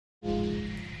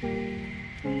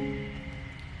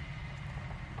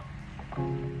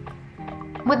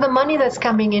with the money that's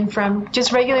coming in from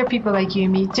just regular people like you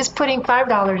and me, just putting $5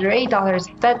 or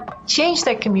 $8, that changed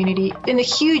that community in a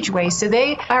huge way. So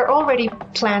they are already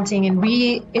planting and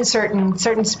reinserting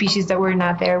certain species that were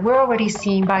not there. We're already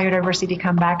seeing biodiversity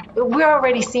come back. We're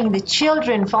already seeing the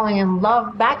children falling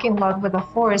back in love with the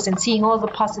forest and seeing all the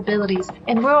possibilities.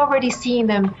 And we're already seeing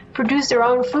them produce their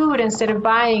own food instead of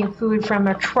buying food from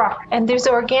a truck. And there's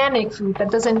organic food that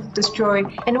doesn't destroy.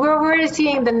 And we're already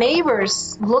seeing the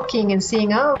neighbors looking and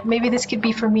seeing, oh, maybe this could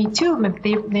be for me too.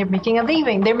 They're making a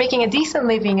living. They're making a decent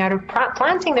living out of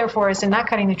planting their forest and not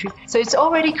cutting the trees. So it's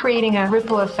already creating a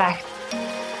ripple effect.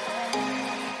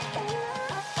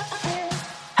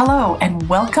 Hello, and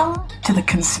welcome to the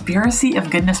Conspiracy of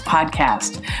Goodness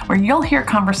podcast, where you'll hear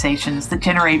conversations that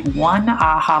generate one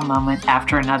aha moment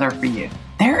after another for you.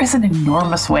 There is an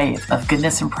enormous wave of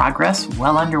goodness and progress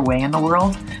well underway in the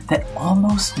world that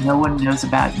almost no one knows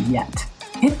about yet.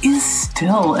 It is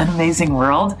still an amazing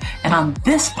world, and on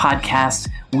this podcast,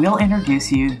 we'll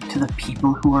introduce you to the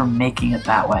people who are making it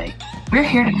that way. We're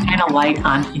here to shine a light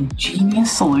on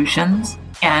ingenious solutions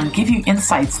and give you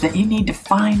insights that you need to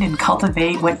find and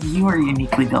cultivate what you are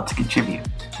uniquely built to contribute.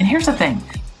 And here's the thing.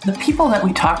 The people that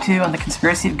we talk to on the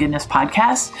Conspiracy of Goodness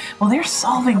podcast, well, they're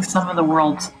solving some of the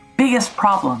world's biggest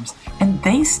problems, and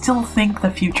they still think the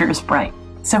future is bright.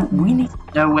 So we need to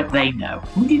know what they know.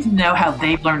 We need to know how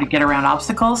they've learned to get around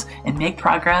obstacles and make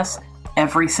progress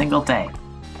every single day.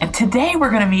 And today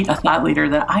we're going to meet a thought leader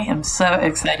that I am so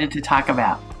excited to talk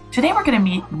about. Today we're going to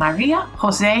meet María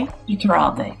José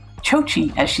Iturralde.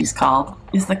 Chochi, as she's called,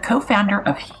 is the co-founder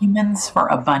of Humans for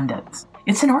Abundance.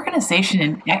 It's an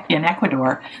organization in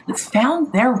Ecuador that's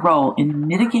found their role in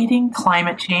mitigating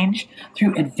climate change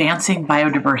through advancing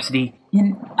biodiversity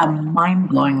in a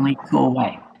mind-blowingly cool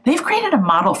way. They've created a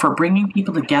model for bringing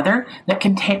people together that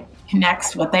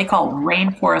connects what they call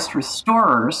rainforest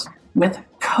restorers with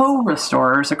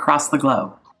co-restorers across the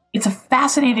globe. It's a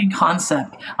fascinating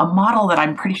concept, a model that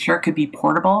I'm pretty sure could be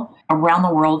portable around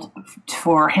the world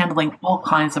for handling all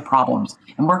kinds of problems.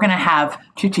 And we're going to have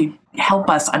Chochi help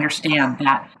us understand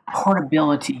that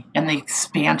portability and the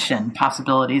expansion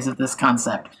possibilities of this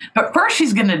concept. But first,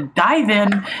 she's going to dive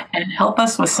in and help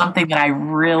us with something that I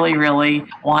really, really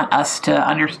want us to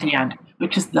understand,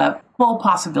 which is the full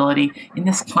possibility in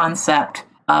this concept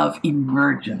of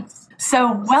emergence.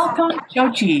 So welcome,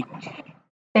 Chochi.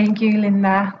 Thank you,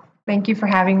 Linda. Thank you for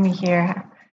having me here.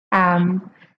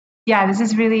 This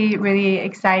is really, really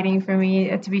exciting for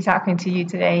me to be talking to you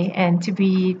today and to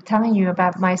be telling you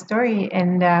about my story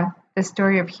and the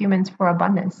story of Humans for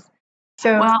Abundance.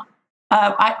 So,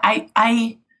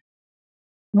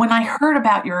 when I heard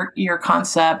about your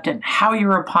concept and how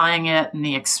you're applying it and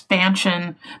the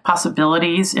expansion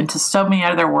possibilities into so many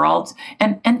other worlds,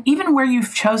 and even where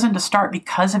you've chosen to start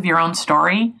because of your own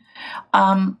story,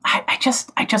 I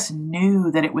just knew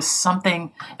that it was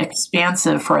something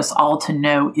expansive for us all to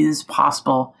know is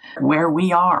possible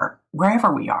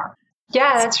wherever we are.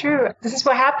 Yeah, that's true. This is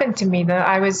what happened to me.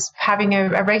 I was having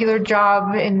a regular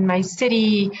job in my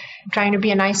city, trying to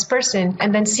be a nice person,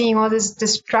 and then seeing all this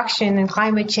destruction and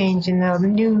climate change in the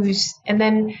news. And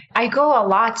then I go a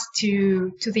lot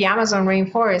to the Amazon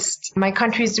rainforest. My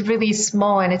country is really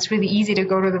small, and it's really easy to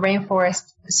go to the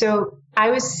rainforest. So I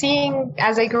was seeing,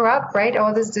 as I grew up, right,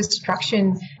 all this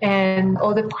destruction and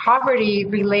all the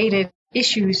poverty-related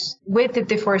issues with the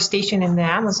deforestation in the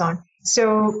Amazon.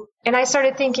 So, and I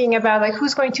started thinking about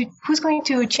who's going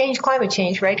to change climate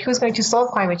change, right? Who's going to solve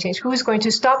climate change? Who's going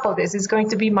to stop all this? Is it going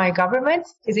to be my government?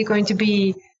 Is it going to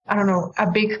be, I don't know, a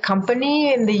big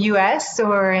company in the US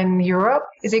or in Europe?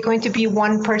 Is it going to be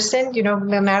one person,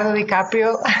 Leonardo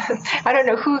DiCaprio? I don't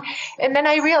know who. And then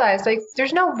I realized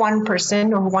there's no one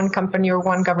person or one company or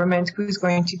one government who's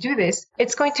going to do this.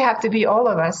 It's going to have to be all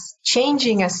of us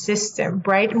changing a system,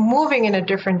 right? Moving in a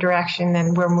different direction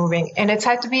than we're moving. And it's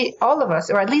had to be all of us,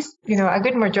 or at least, a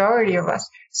good majority of us.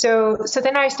 So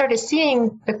then I started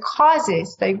seeing the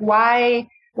causes,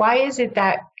 why is it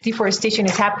that deforestation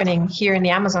is happening here in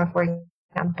the Amazon, for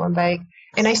example?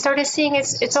 And I started seeing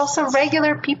it's also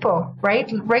regular people, right?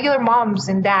 Regular moms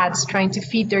and dads trying to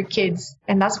feed their kids.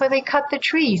 And that's why they cut the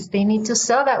trees. They need to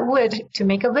sell that wood to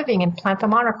make a living and plant a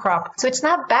monocrop. So it's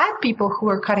not bad people who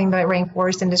are cutting the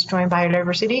rainforest and destroying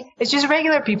biodiversity. It's just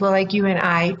regular people like you and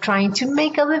I trying to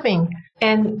make a living.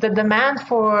 And the demand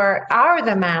for our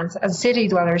demands as city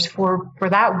dwellers for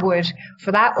that wood,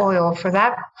 for that oil, for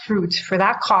that fruit, for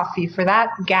that coffee, for that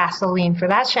gasoline, for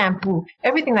that shampoo,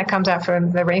 everything that comes out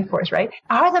from the rainforest, right?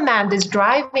 Our demand is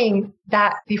driving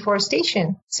that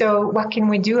deforestation. So what can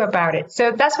we do about it?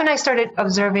 So that's when I started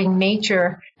observing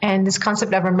nature and this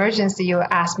concept of emergence that you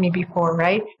asked me before,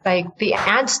 right? Like the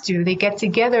ants do, they get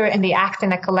together and they act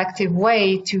in a collective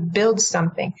way to build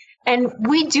something. And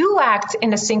we do act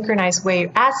in a synchronized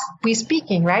way as we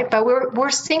speaking, right? But we're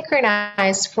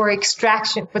synchronized for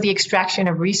the extraction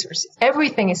of resources.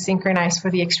 Everything is synchronized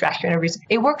for the extraction of resources.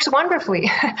 It works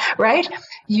wonderfully, right?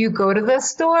 You go to the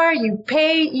store, you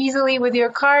pay easily with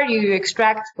your card, you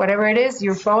extract whatever it is,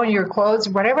 your phone, your clothes,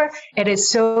 whatever. It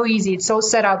is so easy. It's so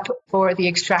set up for the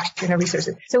extraction of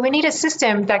resources. So we need a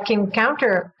system that can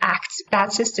counteract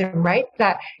that system, right?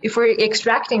 That if we're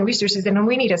extracting resources, then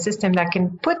we need a system that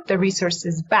can put the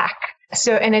resources back.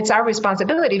 So, and it's our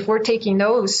responsibility. If we're taking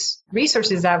those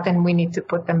resources out, then we need to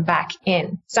put them back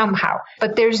in somehow.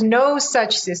 But there's no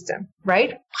such system,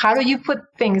 right? How do you put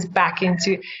things back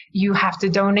into? You have to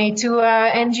donate to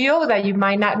an NGO that you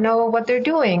might not know what they're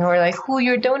doing or like who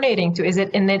you're donating to.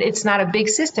 It's not a big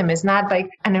system. It's not like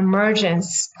an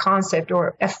emergence concept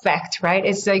or effect, right?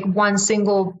 It's like one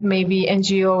single maybe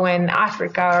NGO in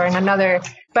Africa or in another.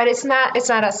 But it's not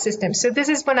a system. So this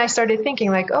is when I started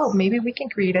thinking like, oh, maybe we can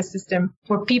create a system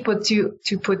for people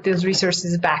to put those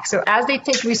resources back. So as they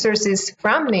take resources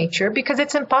from nature, because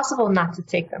it's impossible not to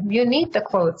take them. You need the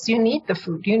clothes, you need the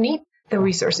food, you need the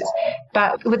resources.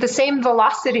 But with the same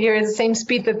velocity or the same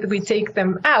speed that we take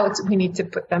them out, we need to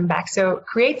put them back. So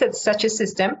create such a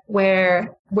system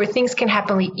where things can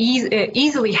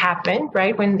easily happen,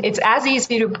 right? When it's as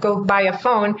easy to go buy a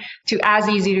phone to as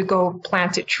easy to go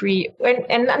plant a tree,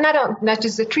 and not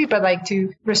just a tree, but like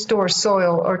to restore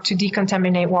soil or to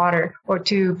decontaminate water or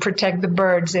to protect the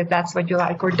birds if that's what you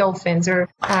like, or dolphins or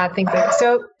things like that.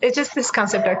 So it's just this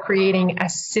concept of creating a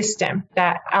system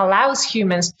that allows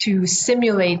humans to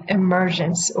simulate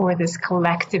emergence or this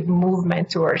collective movement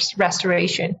towards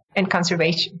restoration and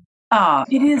conservation. Oh,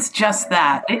 it is just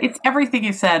that. It's everything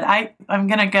you said. I'm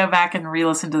going to go back and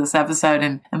re-listen to this episode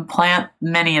and plant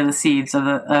many of the seeds of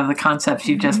the concepts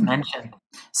you just mentioned.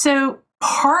 So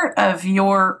part of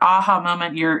your aha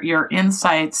moment, your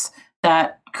insights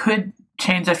that could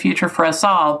change the future for us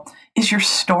all is your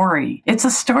story. It's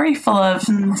a story full of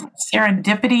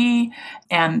serendipity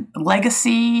and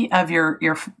legacy of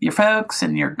your folks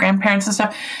and your grandparents and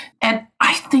stuff. And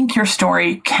I think your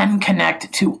story can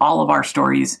connect to all of our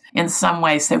stories in some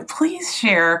way. So please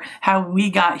share how we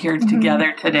got here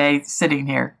together today, sitting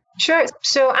here. Sure.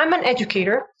 So I'm an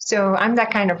educator. So I'm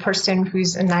that kind of person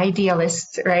who's an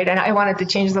idealist, right? And I wanted to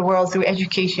change the world through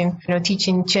education,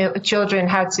 teaching children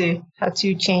how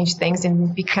to change things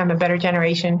and become a better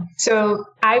generation. So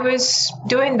I was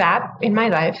doing that in my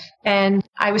life, and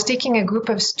I was taking a group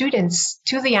of students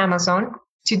to the Amazon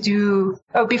to do,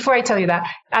 before I tell you that,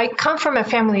 I come from a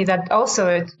family that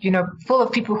also, full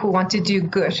of people who want to do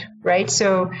good, right?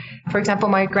 So, for example,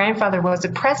 my grandfather was the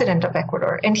president of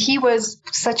Ecuador, and he was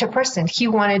such a person. He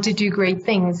wanted to do great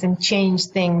things and change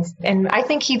things. And I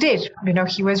think he did.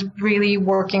 He was really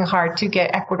working hard to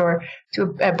get Ecuador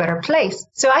to a better place.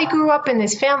 So I grew up in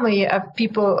this family of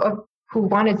people who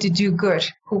wanted to do good,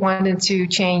 who wanted to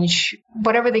change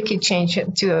whatever they could change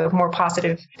it to a more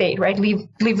positive state, right? Leave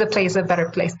the place a better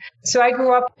place. So I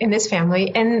grew up in this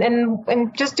family,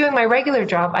 and just doing my regular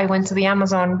job, I went to the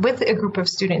Amazon with a group of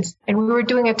students, and we were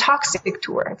doing a toxic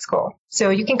tour at school. So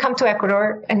you can come to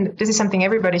Ecuador, and this is something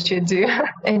everybody should do,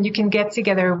 and you can get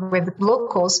together with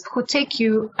locals who take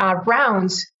you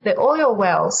around the oil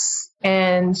wells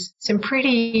and some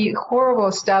pretty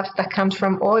horrible stuff that comes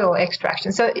from oil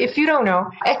extraction. So if you don't know,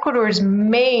 Ecuador's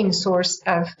main source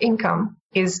of income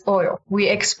is oil. We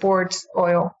export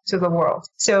oil to the world.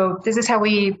 So this is how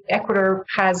Ecuador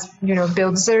has,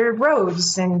 builds their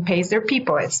roads and pays their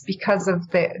people. It's because of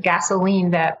the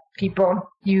gasoline that people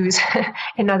use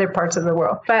in other parts of the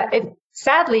world. But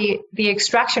sadly, the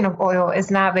extraction of oil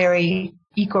is not very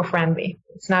eco-friendly.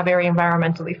 It's not very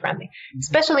environmentally friendly,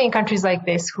 especially in countries like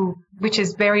this, which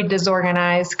is very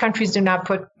disorganized. Countries do not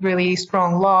put really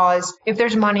strong laws. If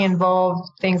there's money involved,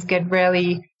 things get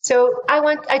really. So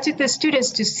I took the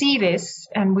students to see this,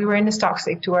 and we were in this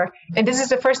toxic tour. And this is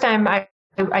the first time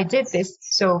I did this.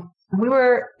 So we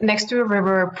were next to a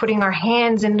river, putting our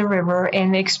hands in the river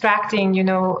and extracting,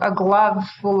 a glove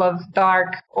full of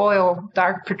dark oil,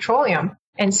 dark petroleum,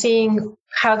 and seeing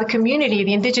how the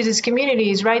indigenous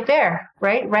community is right there,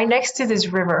 right next to this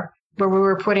river. where we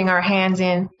were putting our hands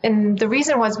in. And the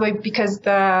reason was because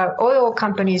the oil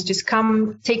companies just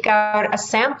come take out a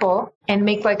sample and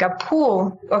make like a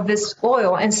pool of this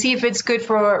oil and see if it's good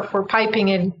for piping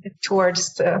it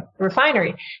towards the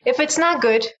refinery. If it's not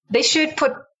good, they should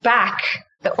put back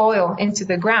the oil into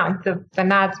the ground, the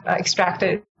not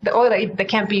extracted, the oil that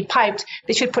can't be piped,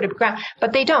 they should put it ground.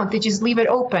 But they don't. They just leave it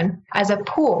open as a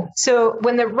pool. So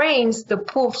when it rains, the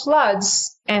pool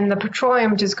floods and the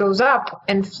petroleum just goes up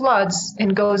and floods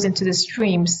and goes into the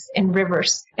streams and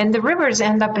rivers. And the rivers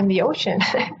end up in the ocean.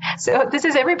 So this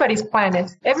is everybody's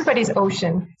planet, everybody's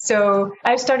ocean. So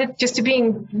I started just to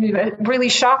being really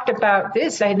shocked about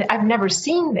this. I've never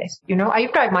seen this. I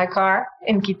drive my car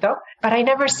in Quito, but I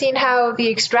never seen how the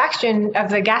extraction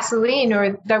of the gasoline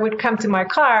or that would come to my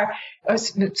car,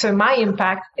 so my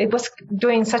impact, it was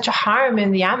doing such a harm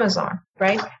in the Amazon,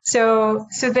 right? So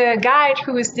the guide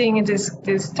who was doing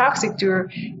this toxic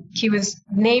tour, he was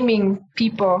naming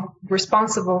people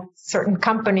responsible, certain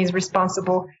companies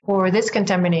responsible for this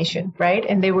contamination, right?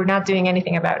 And they were not doing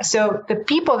anything about it. So the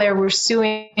people there were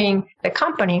suing the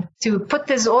company to put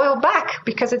this oil back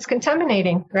because it's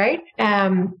contaminating, right?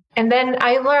 And then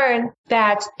I learned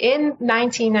that in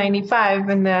 1995,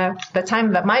 in the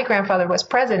time that my grandfather was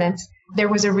president, there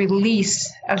was a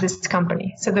release of this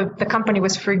company. So the company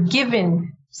was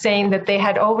forgiven, saying that they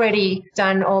had already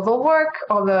done all the work,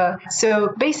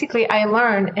 so basically I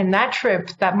learned in that trip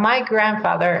that my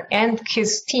grandfather and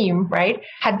his team, right,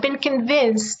 had been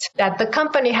convinced that the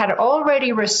company had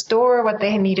already restored what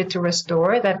they needed to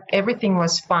restore, that everything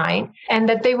was fine, and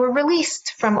that they were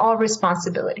released from all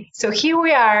responsibility. So here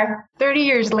we are, 30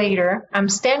 years later, I'm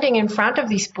standing in front of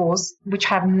these pools, which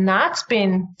have not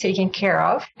been taken care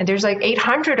of, and there's like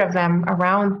 800 of them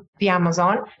around the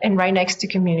Amazon and right next to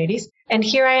communities. And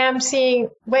here I am seeing,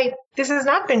 wait, this has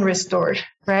not been restored,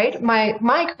 right?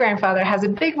 My grandfather has a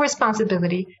big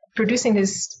responsibility producing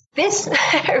this,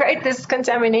 right? This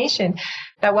contamination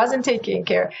that wasn't taken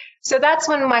care of. So that's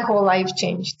when my whole life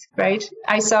changed, right?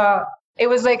 I saw, it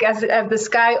was like as the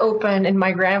sky opened and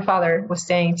my grandfather was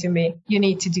saying to me, you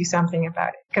need to do something about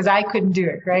it, because I couldn't do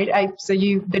it, right?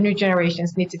 The new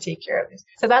generations need to take care of this.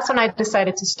 So that's when I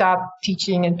decided to stop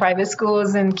teaching in private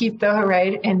schools in Quito,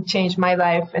 right? And change my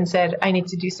life and said, I need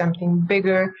to do something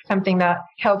bigger, something that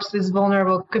helps this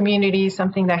vulnerable community,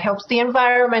 something that helps the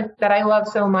environment that I love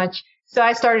so much. So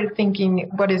I started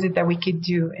thinking, what is it that we could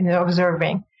do in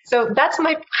observing? So that's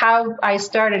how I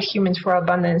started Humans for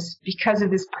Abundance, because of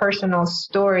this personal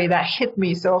story that hit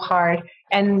me so hard.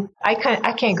 And I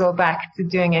can't go back to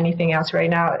doing anything else right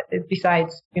now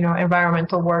besides,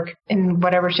 environmental work in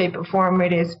whatever shape or form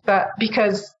it is. But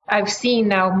because I've seen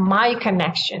now my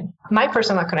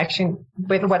personal connection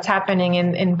with what's happening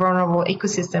in vulnerable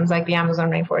ecosystems like the Amazon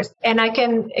rainforest. And I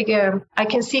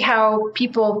can see how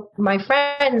people, my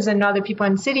friends and other people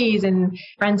in cities and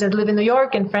friends that live in New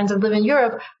York and friends that live in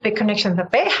Europe, the connections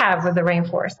that they have with the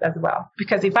rainforest as well.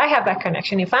 Because if I have that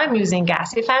connection, if I'm using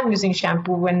gas, if I'm using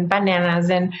shampoo and bananas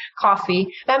and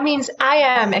coffee, that means I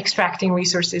am extracting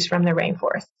resources from the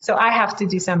rainforest. So I have to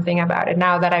do something about it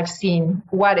now that I've seen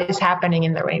what is happening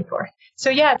in the rainforest.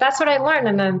 So yeah, that's what I learned.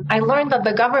 And then I learned that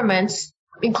the governments,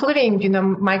 including,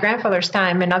 my grandfather's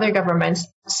time and other governments,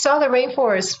 saw the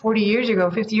rainforest 40 years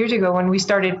ago, 50 years ago, when we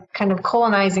started kind of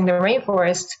colonizing the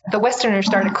rainforest. The Westerners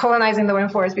started colonizing the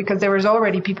rainforest because there was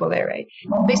already people there, right?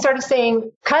 They started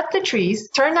saying, cut the trees,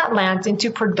 turn that land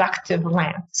into productive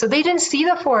land. So they didn't see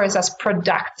the forest as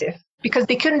productive, because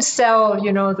they couldn't sell,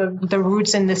 the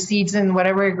roots and the seeds and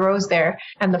whatever grows there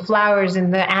and the flowers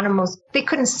and the animals. They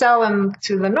couldn't sell them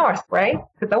to the north, right?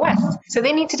 To the west. So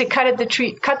they needed to cut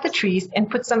the trees and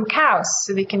put some cows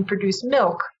so they can produce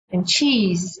milk and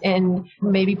cheese, and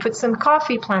maybe put some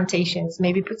coffee plantations,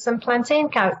 maybe put some plantain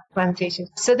plantations.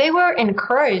 So they were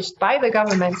encouraged by the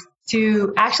government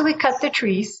to actually cut the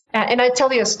trees. And I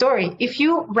tell you a story. If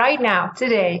you right now,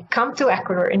 today, come to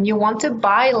Ecuador and you want to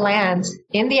buy land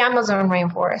in the Amazon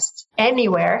rainforest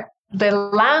anywhere, the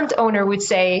landowner would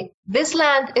say, this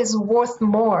land is worth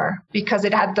more because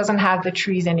it doesn't have the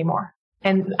trees anymore.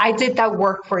 And I did that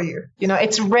work for you.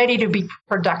 It's ready to be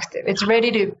productive. It's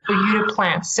ready for you to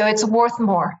plant. So it's worth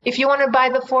more. If you want to buy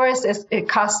the forest, it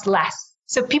costs less.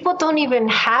 So people don't even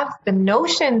have the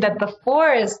notion that the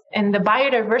forest and the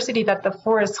biodiversity that the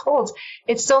forest holds,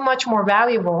 it's so much more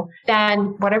valuable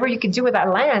than whatever you could do with that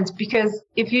land. Because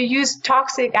if you use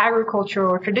toxic agriculture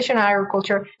or traditional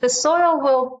agriculture, the soil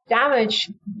will damage,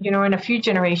 in a few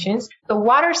generations. The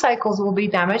water cycles will be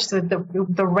damaged. So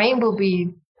the rain will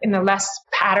be in a less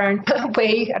patterned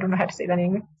way. I don't know how to say that in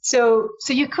English. So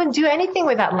you couldn't do anything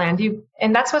with that land.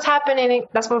 And that's what's happening.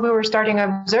 That's what we were starting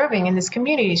observing in these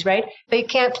communities, right? They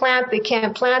can't plant.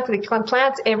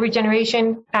 Every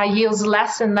generation yields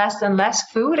less and less and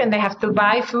less food, and they have to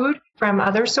buy food from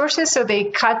other sources. So they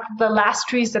cut the last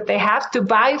trees that they have to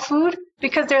buy food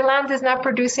because their land is not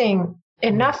producing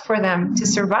enough for them to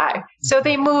survive. So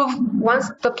they move, once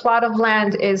the plot of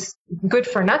land is good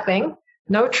for nothing,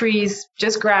 no trees,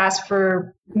 just grass,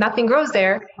 for nothing grows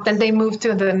there, then they move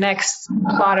to the next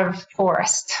plot of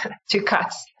forest to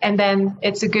cut. And then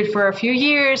it's good for a few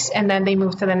years, and then they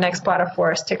move to the next plot of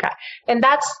forest to cut. And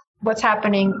that's what's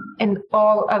happening in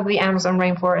all of the Amazon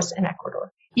rainforest in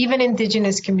Ecuador. Even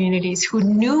indigenous communities who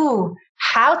knew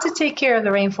how to take care of the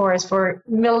rainforest for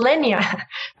millennia,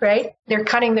 right? They're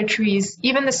cutting the trees,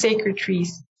 even the sacred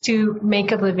trees, to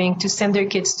make a living, to send their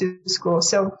kids to school.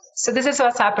 So this is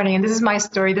what's happening. And this is my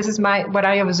story. This is what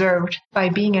I observed by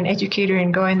being an educator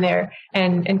and going there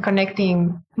and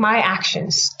connecting my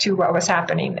actions to what was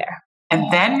happening there.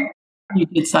 And then you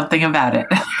did something about it.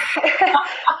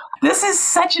 This is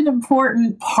such an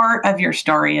important part of your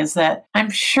story, is that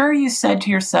I'm sure you said to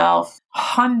yourself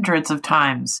hundreds of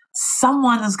times,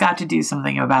 someone has got to do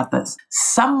something about this.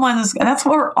 That's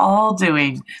what we're all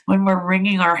doing when we're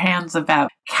wringing our hands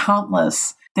about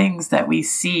countless things that we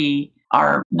see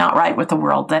are not right with the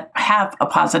world, that have a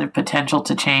positive potential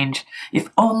to change. If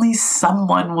only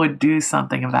someone would do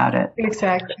something about it.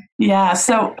 Exactly. Yeah.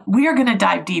 So we are going to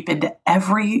dive deep into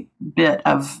every bit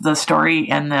of the story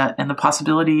and the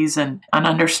possibilities and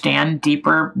understand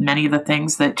deeper many of the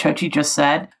things that Chochi just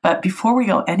said. But before we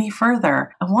go any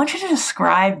further, I want you to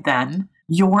describe then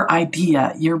your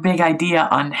idea, your big idea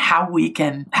on how we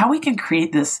can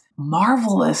create this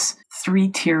marvelous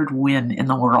 3-tiered win in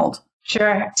the world.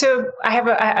 Sure. So I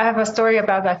have a story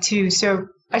about that too. So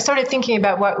I started thinking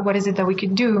about what is it that we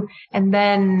could do. And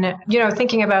then,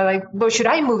 thinking about like, well, should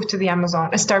I move to the Amazon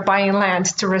and start buying land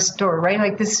to restore, right?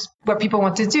 Like this is what people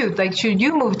want to do. Like, should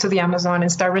you move to the Amazon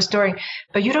and start restoring?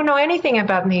 But you don't know anything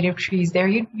about native trees there.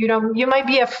 You might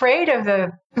be afraid of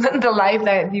the life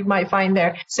that you might find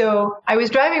there. So I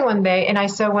was driving one day and I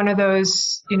saw one of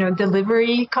those,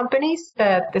 delivery companies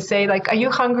that they say like, are you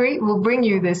hungry? We'll bring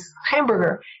you this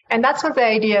hamburger. And that's what the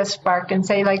idea sparked, and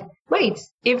say like, wait,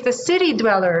 if the city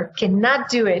dweller cannot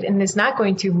do it and is not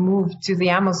going to move to the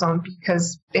Amazon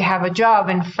because they have a job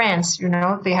in France,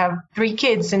 they have 3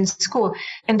 kids in school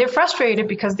and they're frustrated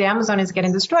because the Amazon is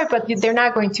getting destroyed, but they're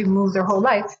not going to move their whole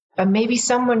life. But maybe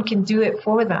someone can do it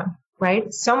for them,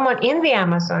 right? Someone in the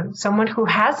Amazon, someone who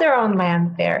has their own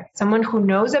land there, someone who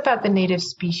knows about the native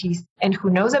species and who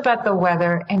knows about the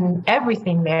weather and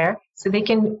everything there. So they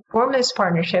can form this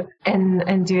partnership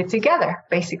and do it together,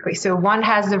 basically. So one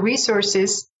has the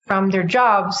resources from their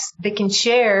jobs they can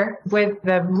share with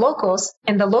the locals,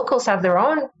 and the locals have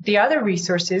the other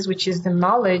resources, which is the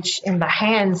knowledge and the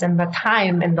hands and the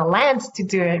time and the land to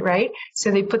do it, right?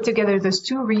 So they put together those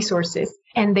 2 resources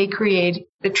and they create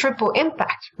the triple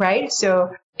impact, right?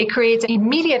 So it creates an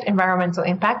immediate environmental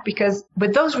impact because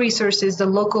with those resources, the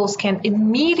locals can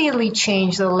immediately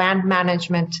change the land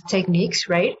management techniques,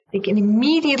 right? They can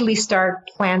immediately start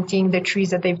planting the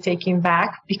trees that they've taken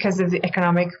back because of the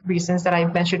economic reasons that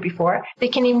I've mentioned before. They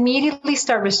can immediately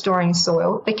start restoring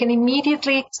soil. They can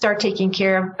immediately start taking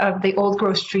care of the old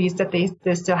growth trees that they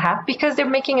still have because they're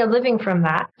making a living from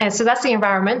that. And so that's the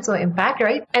environmental impact,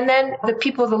 right? And then the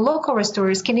people, the local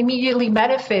restorers, can immediately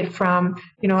benefit from,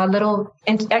 a little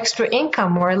extra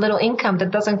income or a little income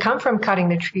that doesn't come from cutting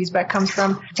the trees, but comes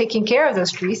from taking care of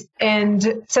those trees.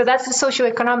 And so that's the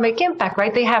socioeconomic impact,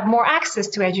 right? They have more access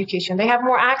to education. They have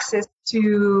more access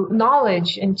to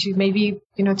knowledge and to maybe,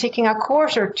 taking a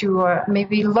course or to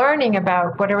maybe learning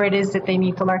about whatever it is that they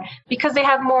need to learn because they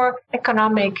have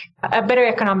a better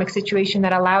economic situation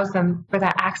that allows them for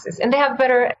that access. And they have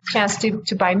better chance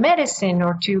to buy medicine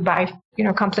or to buy,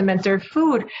 complementary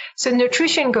food. So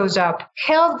nutrition goes up,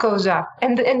 health goes up,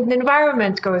 and the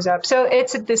environment goes up. So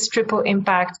it's this triple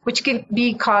impact, which can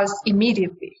be caused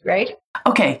immediately, right?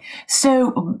 Okay,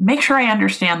 so make sure I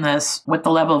understand this with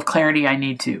the level of clarity I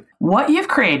need to. What you've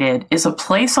created is a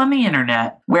place on the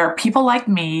internet where people like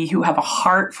me who have a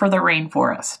heart for the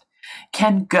rainforest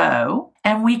can go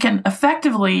and we can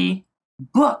effectively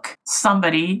book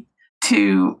somebody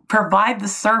to provide the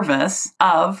service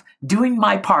of doing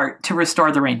my part to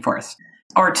restore the rainforest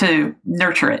or to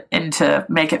nurture it and to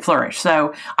make it flourish.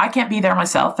 So I can't be there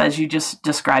myself, as you just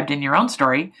described in your own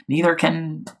story. Neither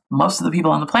can most of the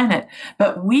people on the planet.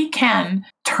 But we can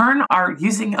turn our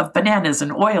using of bananas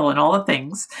and oil and all the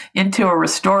things into a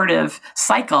restorative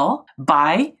cycle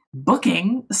by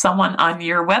booking someone on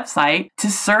your website to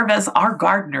serve as our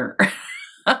gardener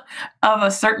of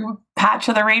a certain patch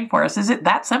of the rainforest. Is it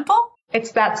that simple?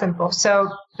 It's that simple. So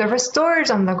the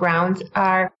restorers on the ground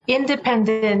are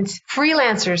independent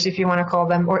freelancers, if you want to call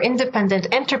them, or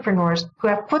independent entrepreneurs who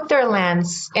have put their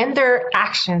lands and their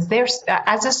actions there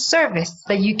as a service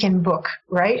that you can book,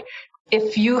 right?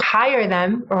 If you hire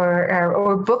them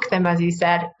or book them, as you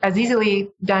said, as easily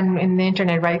done in the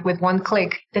internet, right, with one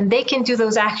click, then they can do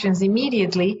those actions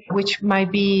immediately, which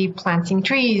might be planting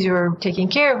trees or taking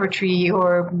care of a tree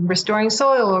or restoring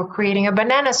soil or creating a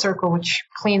banana circle, which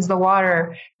cleans the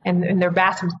water in their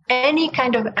bathrooms. Any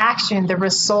kind of action that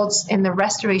results in the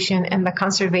restoration and the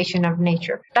conservation of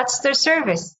nature. That's their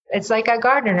service. It's like a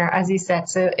gardener, as you said.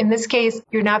 So in this case,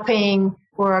 you're not paying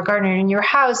for a gardener in your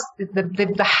house.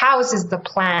 The house is the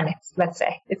planet, let's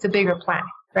say. It's a bigger planet,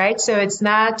 right? So it's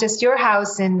not just your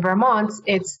house in Vermont.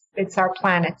 It's our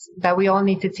planet that we all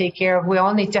need to take care of. We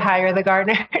all need to hire the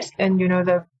gardeners and,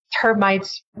 the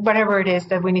termites, whatever it is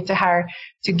that we need to hire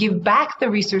to give back the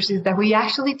resources that we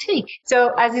actually take. So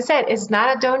as you said, it's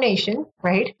not a donation,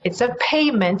 right? It's a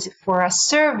payment for a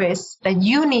service that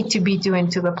you need to be doing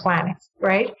to the planet,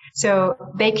 right? So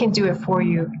they can do it for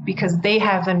you because they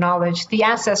have the knowledge, the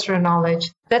ancestral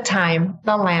knowledge, the time,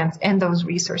 the land, and those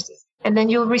resources. And then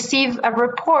you'll receive a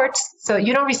report. So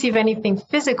you don't receive anything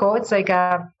physical. It's like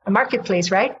a marketplace,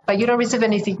 right? But you don't receive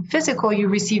anything physical. You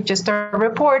receive just a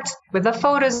report with the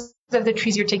photos of the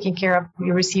trees you're taking care of.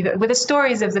 You receive it with the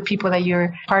stories of the people that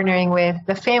you're partnering with,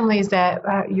 the families that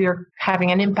you're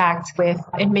having an impact with,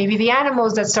 and maybe the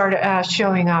animals that start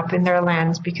showing up in their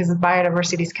lands because the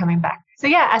biodiversity is coming back. So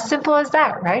yeah, as simple as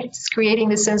that, right? It's creating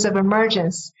this sense of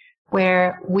emergence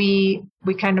where we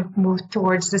kind of move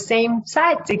towards the same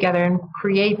side together and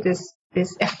create this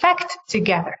effect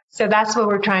together. So that's what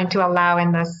we're trying to allow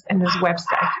in this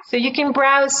website. So you can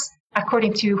browse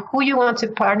according to who you want to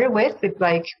partner with.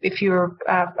 If you're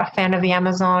a fan of the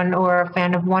Amazon or a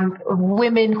fan of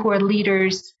women who are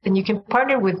leaders, then you can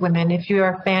partner with women. If you're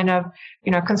a fan of,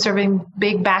 conserving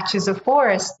big batches of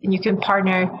forest, then you can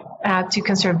partner to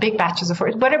conserve big batches of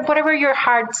forest. Whatever your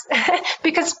heart,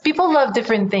 because people love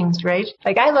different things, right?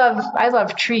 Like I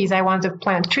love trees. I want to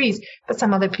plant trees, but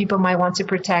some other people might want to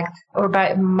protect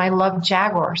might love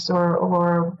jaguars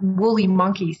or woolly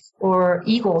monkeys or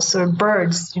eagles or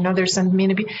birds. There's some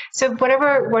so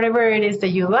whatever it is that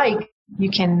you like,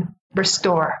 you can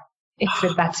restore.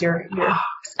 If that's your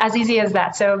as easy as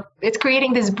that. So it's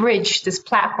creating this bridge, this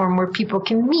platform where people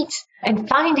can meet and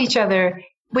find each other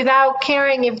without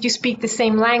caring if you speak the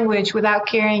same language, without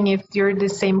caring if you're the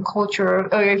same culture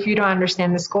or if you don't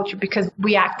understand this culture, because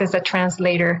we act as a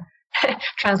translators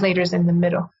in the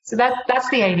middle. So that's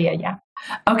the idea, yeah.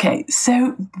 Okay,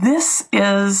 so this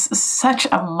is such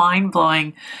a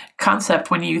mind-blowing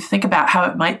concept when you think about how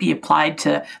it might be applied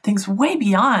to things way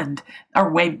beyond,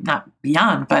 or way not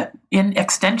beyond, but in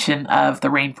extension of the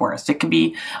rainforest. It can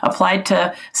be applied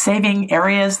to saving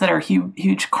areas that are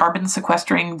huge carbon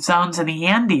sequestering zones in the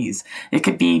Andes. It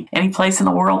could be any place in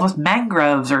the world with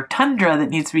mangroves or tundra that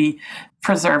needs to be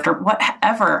preserved or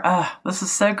whatever. This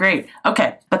is so great.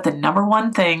 Okay, but the number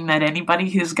one thing that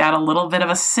anybody who's got a little bit of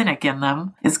a cynic in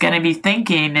them is going to be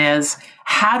thinking is,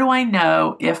 how do I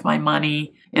know if my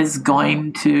money is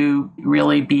going to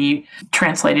really be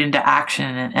translated into action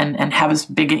and have as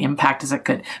big an impact as it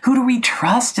could? Who do we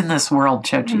trust in this world,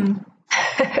 Chochi?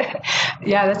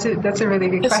 Yeah, that's a really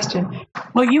good question.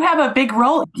 Well, you have a big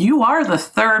role. You are the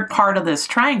third part of this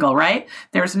triangle, right?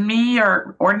 There's me,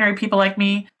 or ordinary people like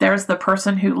me. There's the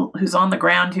person who's on the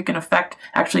ground who can affect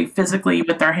actually physically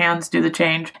with their hands do the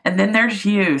change. And then there's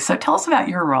you. So tell us about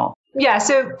your role. Yeah,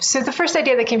 so the first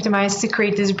idea that came to mind is to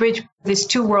create this bridge, these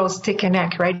two worlds to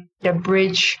connect, right? A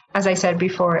bridge, as I said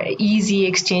before, an easy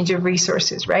exchange of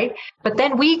resources, right? But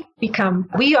then we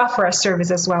offer a service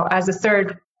as well as a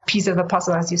third piece of the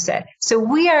puzzle, as you said. So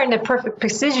we are in a perfect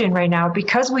position right now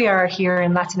because we are here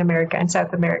in Latin America and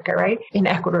South America, right? In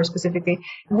Ecuador specifically.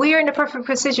 We are in a perfect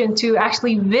position to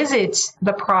actually visit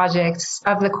the projects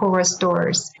of the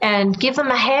co-restorers and give them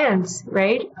a hand,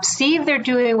 right? See if they're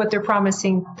doing what they're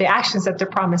promising, the actions that they're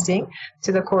promising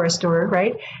to the co-restorer,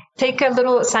 right? Take a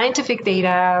little scientific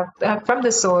data from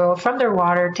the soil, from their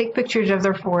water, take pictures of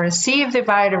their forest, see if the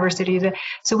biodiversity,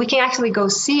 so we can actually go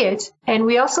see it. And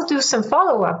we also do some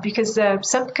follow-up because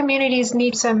some communities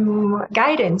need some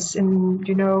guidance and,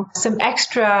 some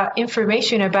extra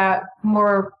information about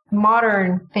more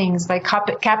modern things like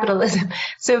capitalism.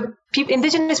 So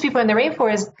indigenous people in the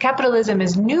rainforest, capitalism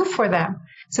is new for them.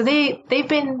 So they've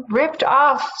been ripped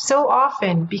off so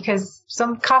often because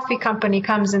some coffee company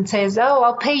comes and says, oh,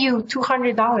 I'll pay you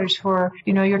 $200 for,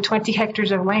 your 20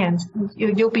 hectares of land.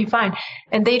 You'll be fine.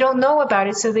 And they don't know about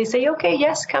it. So they say, okay,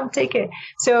 yes, come take it.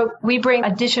 So we bring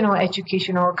additional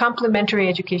education or complementary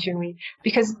education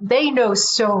because they know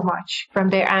so much from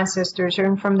their ancestors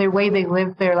and from the way they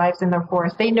live their lives in the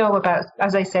forest. They know about,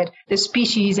 as I said, the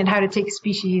species and how to take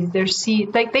species, their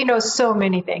seed, like they know so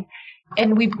many things.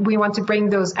 And we want to bring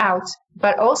those out,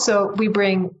 but also we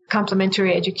bring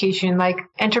complementary education like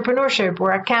entrepreneurship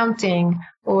or accounting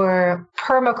or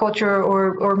permaculture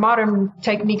or modern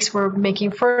techniques for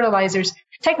making fertilizers,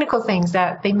 technical things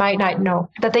that they might not know,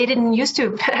 that they didn't used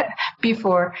to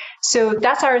before. So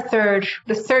that's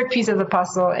the third piece of the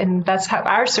puzzle. And that's how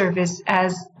our service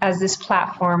as this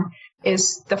platform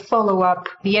is the follow-up,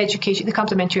 the education, the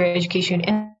complementary education,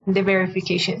 and the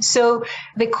verification. So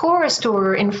the core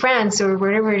restorer in France or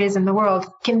wherever it is in the world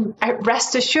can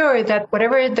rest assured that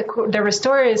whatever the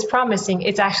restorer is promising,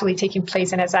 it's actually taking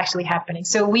place and it's actually happening.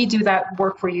 So we do that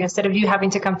work for you. Instead of you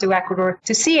having to come to Ecuador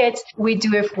to see it, we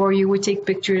do it for you. We take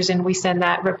pictures and we send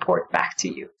that report back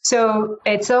to you. So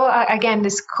it's again,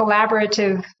 this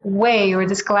collaborative way or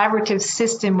this collaborative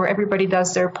system where everybody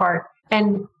does their part.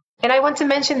 And I want to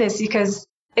mention this because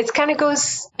it kind of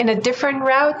goes in a different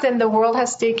route than the world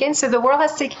has taken. So the world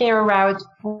has taken a route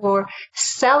for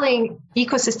selling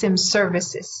ecosystem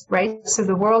services, right? So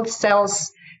the world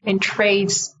sells and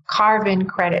trades carbon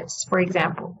credits, for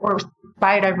example, or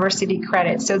biodiversity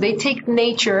credits. So they take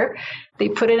nature, they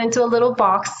put it into a little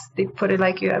box, they put it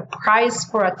like a price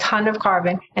for a ton of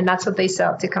carbon, and that's what they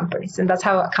sell to companies. And that's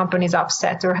how companies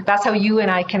offset, or that's how you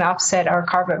and I can offset our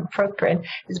carbon footprint,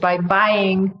 is by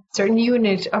buying certain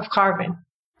unit of carbon.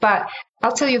 But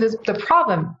I'll tell you the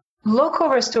problem. Local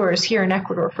restorers here in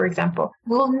Ecuador, for example,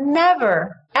 will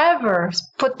never, ever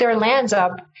put their lands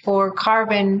up for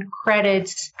carbon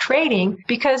credits trading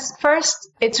because first,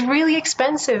 it's really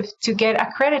expensive to get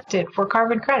accredited for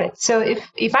carbon credits. So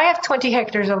if I have 20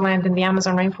 hectares of land in the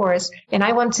Amazon rainforest and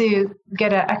I want to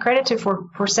get accredited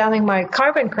for selling my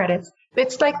carbon credits,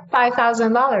 it's like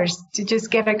 $5,000 to just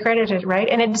get accredited, right?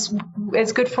 And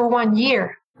it's good for 1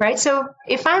 year. Right. So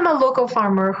if I'm a local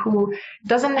farmer who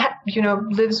doesn't,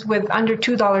 lives with under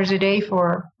 $2 a day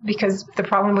because the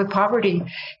problem with poverty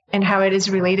and how it is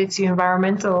related to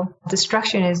environmental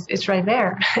destruction is right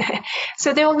there.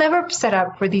 So they will never set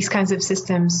up for these kinds of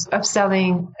systems of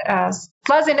selling.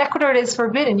 Plus in Ecuador, it is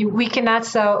forbidden. We cannot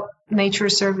sell nature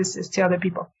services to other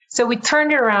people. So we turn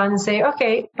it around and say,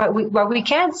 OK, but what we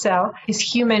can sell is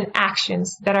human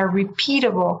actions that are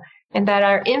repeatable and that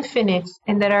are infinite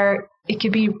and that it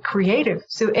could be creative.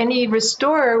 So any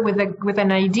restorer with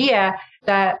an idea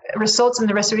that results in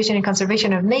the restoration and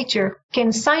conservation of nature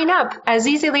can sign up as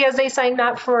easily as they sign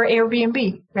up for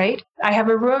Airbnb, right? I have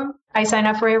a room, I sign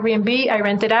up for Airbnb, I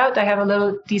rent it out, I have a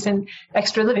little decent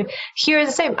extra living. Here is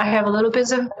the same. I have a little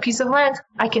piece of land.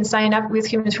 I can sign up with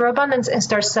Humans for Abundance and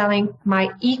start selling my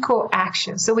eco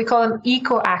actions. So we call them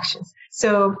eco actions.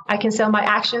 So I can sell my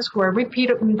actions that are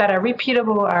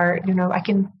repeatable, I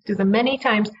can do them many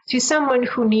times to someone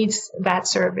who needs that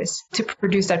service to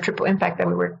produce that triple impact that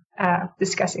we were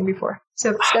discussing before.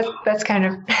 So that's kind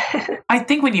of... I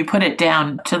think when you put it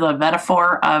down to the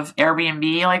metaphor of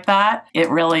Airbnb like that, it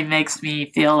really makes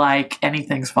me feel like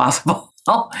anything's possible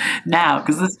now,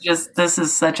 because this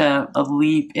is such a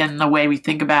leap in the way we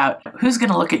think about who's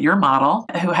going to look at your model,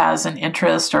 who has an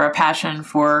interest or a passion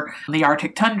for the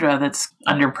Arctic tundra that's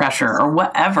under pressure or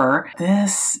whatever.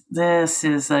 This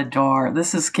is a door.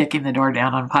 This is kicking the door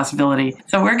down on possibility.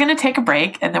 So we're going to take a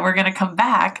break and then we're going to come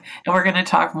back and we're going to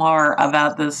talk more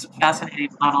about this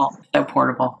fascinating model, so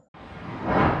portable.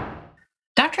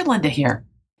 Dr. Linda here.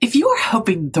 If you are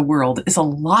hoping the world is a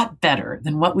lot better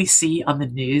than what we see on the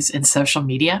news and social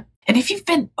media, and if you've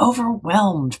been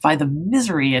overwhelmed by the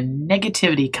misery and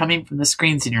negativity coming from the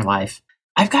screens in your life,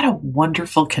 I've got a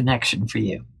wonderful connection for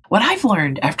you. What I've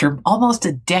learned after almost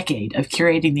a decade of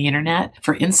curating the internet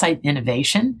for insight and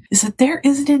innovation is that there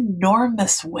is an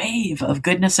enormous wave of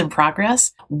goodness and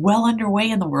progress well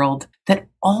underway in the world that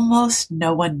almost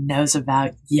no one knows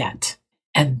about yet.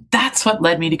 And that's what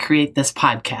led me to create this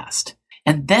podcast.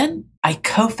 And then I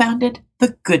co-founded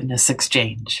the Goodness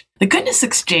Exchange. The Goodness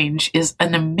Exchange is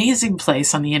an amazing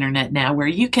place on the internet now where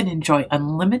you can enjoy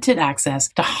unlimited access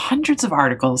to hundreds of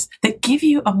articles that give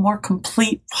you a more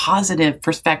complete, positive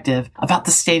perspective about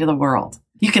the state of the world.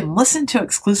 You can listen to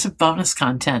exclusive bonus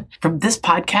content from this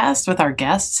podcast with our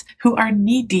guests who are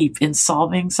knee-deep in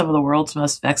solving some of the world's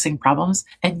most vexing problems,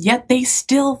 and yet they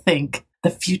still think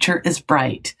the future is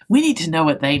bright. We need to know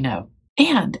what they know.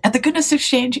 And at the Goodness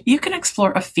Exchange, you can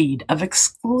explore a feed of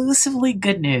exclusively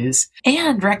good news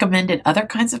and recommended other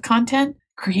kinds of content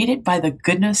created by the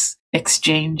Goodness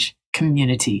Exchange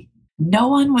community. No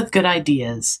one with good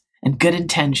ideas and good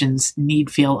intentions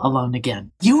need feel alone again.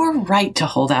 You are right to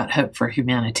hold out hope for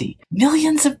humanity.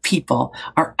 Millions of people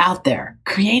are out there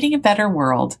creating a better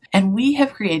world, and we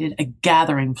have created a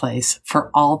gathering place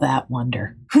for all that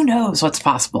wonder. Who knows what's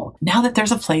possible now that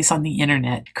there's a place on the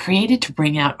internet created to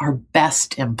bring out our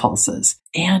best impulses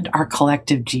and our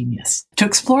collective genius. To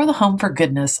explore the home for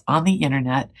goodness on the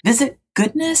internet, visit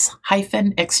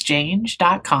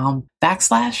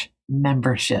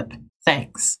goodness-exchange.com/membership.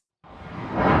 Thanks.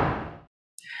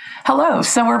 Hello,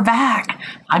 so we're back.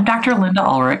 I'm Dr. Linda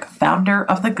Ulrich, founder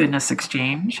of the Goodness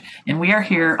Exchange, and we are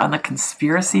here on the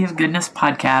Conspiracy of Goodness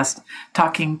podcast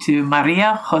talking to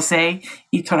María José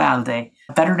Iturralde,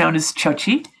 better known as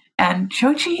Chochi. And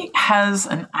Chochi has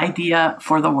an idea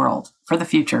for the world, for the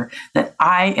future, that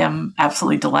I am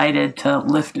absolutely delighted to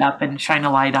lift up and shine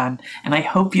a light on. And I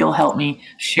hope you'll help me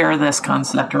share this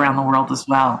concept around the world as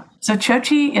well. So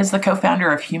Chochi is the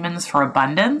co-founder of Humans for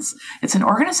Abundance. It's an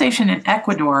organization in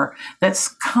Ecuador that's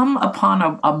come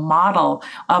upon a model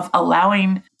of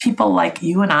allowing people like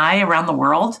you and I around the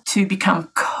world to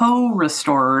become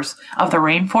co-restorers of the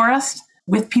rainforest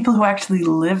with people who actually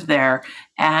live there.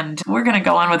 And we're going to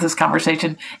go on with this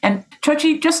conversation. And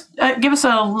Chochi, just give us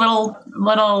a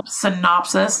little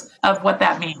synopsis of what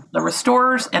that means, the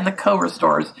restorers and the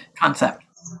co-restorers concept.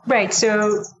 Right.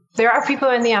 So there are people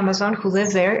in the Amazon who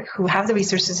live there, who have the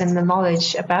resources and the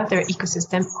knowledge about their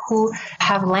ecosystem, who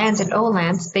have lands and own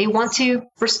lands. They want to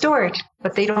restore it,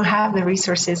 but they don't have the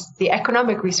resources, the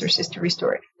economic resources to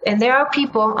restore it. And there are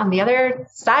people on the other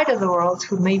side of the world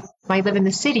who might live in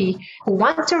the city who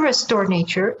want to restore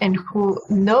nature and who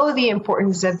know the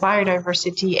importance of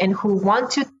biodiversity and who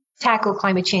want to tackle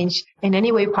climate change in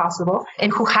any way possible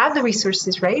and who have the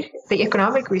resources, right? The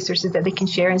economic resources that they can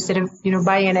share instead of,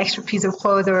 buying an extra piece of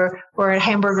cloth or a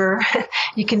hamburger.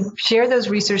 You can share those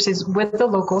resources with the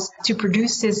locals to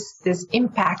produce this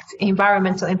impact,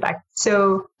 environmental impact.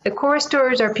 So the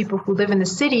co-restorers are people who live in the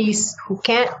cities who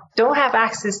don't have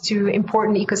access to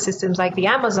important ecosystems like the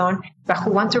Amazon, but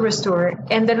who want to restore it.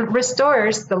 And the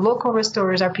restorers, the local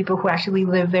restorers, are people who actually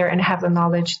live there and have the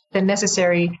knowledge, the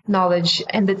necessary knowledge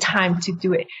and the time to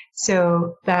do it.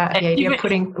 So the idea of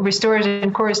putting restorers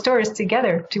and co-restorers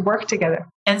together to work together.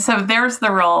 And so there's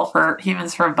the role for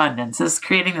Humans for Abundance, is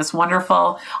creating this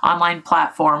wonderful online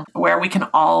platform where we can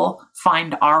all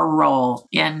find our role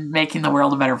in making the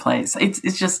world a better place.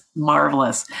 It's just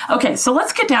marvelous. Okay, so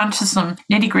let's get down to some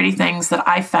nitty-gritty things that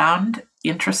I found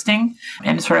interesting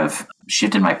and sort of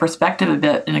shifted my perspective a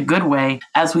bit in a good way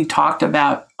as we talked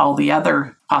about all the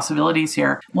other possibilities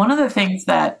here. One of the things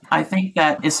that I think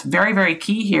that is very, very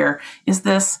key here is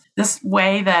this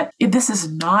way that this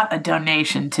is not a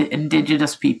donation to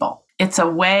indigenous people. It's a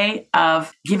way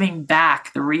of giving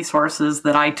back the resources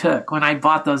that I took when I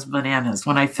bought those bananas,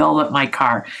 when I filled up my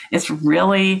car. It's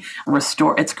really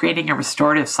it's creating a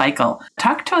restorative cycle.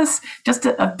 Talk to us just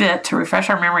a bit to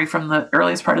refresh our memory from the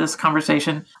earliest part of this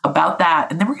conversation about that.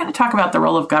 And then we're going to talk about the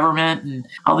role of government and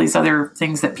all these other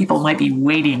things that people might be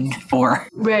waiting for.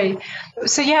 Right.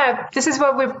 So this is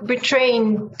what we're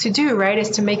trained to do, right?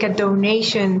 Is to make a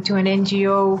donation to an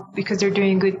NGO because they're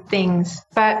doing good things.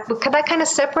 But that kind of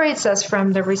separates us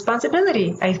from the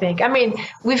responsibility, I think. I mean,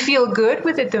 we feel good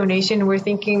with the donation. We're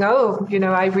thinking,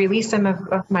 I release some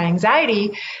of my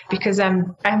anxiety because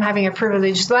I'm having a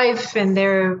privileged life and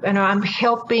I'm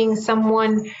helping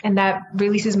someone and that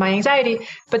releases my anxiety.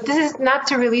 But this is not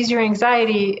to release your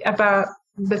anxiety about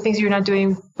the things you're not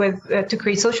doing to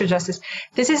create social justice.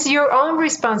 This is your own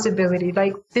responsibility.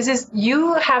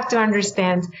 You have to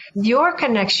understand your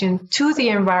connection to the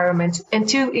environment and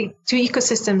to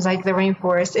ecosystems like the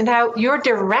rainforest and how your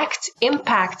direct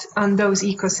impact on those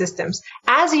ecosystems.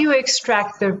 As you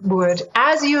extract the wood,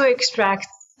 as you extract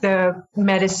the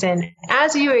medicine,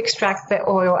 as you extract the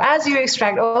oil, as you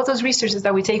extract all those resources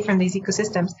that we take from these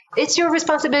ecosystems, it's your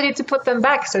responsibility to put them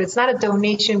back. So it's not a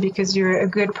donation because you're a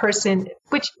good person,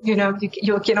 which, you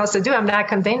can also do. I'm not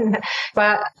condemning that,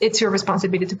 but it's your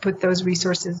responsibility to put those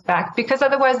resources back because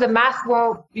otherwise the math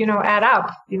won't, add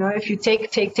up. If you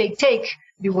take,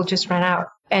 you will just run out.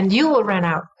 And you will run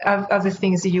out of the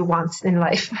things that you want in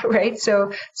life, right?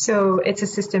 So it's a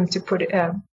system to put it.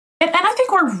 And I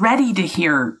think we're ready to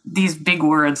hear these big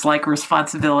words like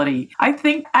responsibility. I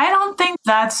don't think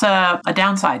that's a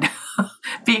downside,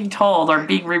 being told or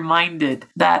being reminded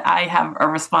that I have a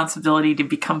responsibility to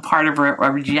become part of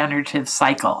a regenerative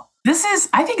cycle.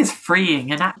 I think is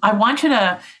freeing. And I want you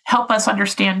to help us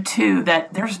understand too,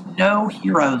 that there's no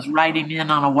heroes riding in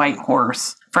on a white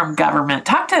horse from government.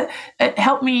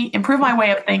 Help me improve my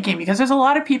way of thinking, because there's a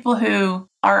lot of people who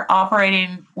are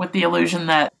operating with the illusion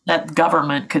that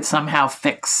government could somehow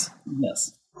fix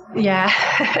this. Yeah,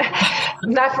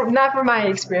 not from my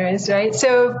experience, right?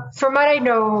 So from what I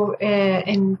know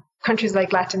in countries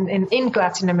like in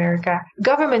Latin America,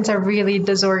 governments are really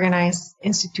disorganized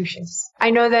institutions.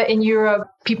 I know that in Europe,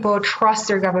 people trust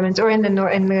their governments, or in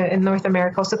North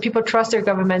America, so people trust their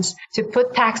governments to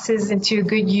put taxes into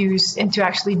good use and to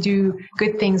actually do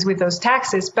good things with those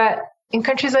taxes. But in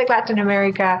countries like Latin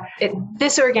America,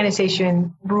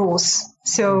 disorganization rules.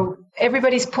 So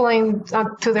everybody's pulling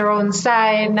up to their own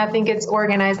side. Nothing gets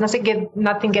organized.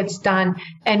 Nothing gets done.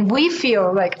 And we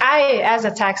feel like as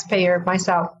a taxpayer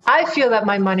myself, I feel that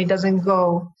my money doesn't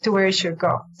go to where it should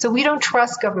go. So we don't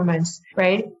trust governments,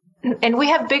 right? And we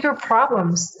have bigger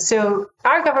problems. So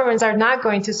our governments are not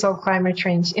going to solve climate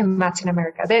change in Latin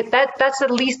America. That's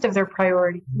the least of their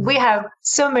priority. We have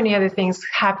so many other things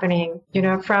happening,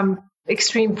 from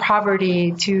extreme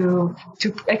poverty to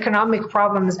economic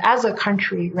problems as a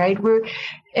country, right?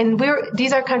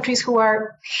 These are countries who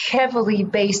are heavily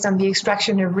based on the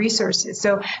extraction of resources.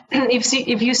 So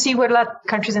if you see what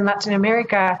countries in Latin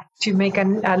America to make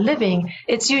a living,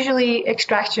 it's usually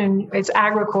extraction, it's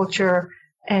agriculture,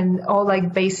 and all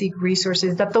like basic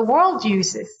resources that the world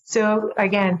uses. So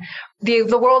again,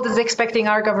 the world is expecting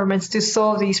our governments to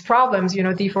solve these problems,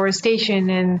 deforestation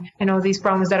and all these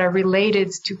problems that are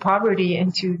related to poverty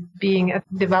and to being a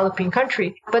developing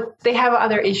country. But they have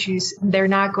other issues. They're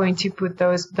not going to put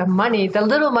the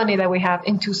little money that we have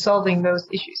into solving those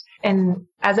issues. And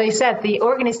as I said, the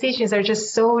organizations are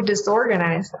just so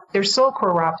disorganized. They're so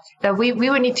corrupt that we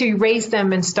would need to erase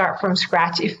them and start from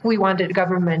scratch if we wanted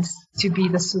governments to be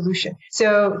the solution.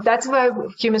 So that's why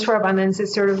Humans for Abundance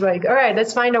is sort of like, all right,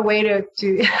 let's find a way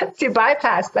to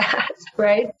bypass that,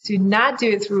 right? To not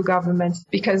do it through governments,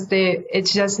 because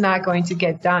it's just not going to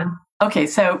get done. Okay,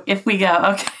 so if we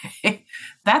go, okay,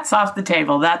 that's off the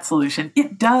table, that solution.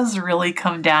 It does really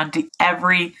come down to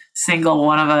every single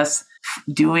one of us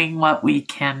doing what we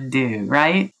can do,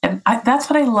 right? And that's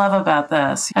what I love about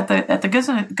this. At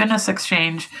the Goodness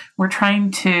Exchange, we're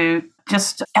trying to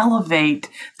just elevate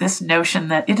this notion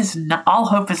that it is not, all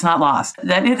hope is not lost,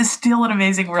 that it is still an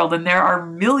amazing world, and there are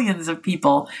millions of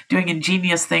people doing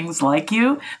ingenious things like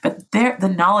you, but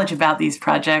the knowledge about these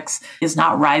projects is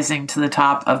not rising to the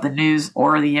top of the news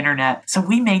or the internet. So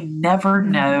we may never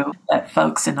know that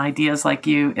folks and ideas like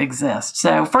you exist.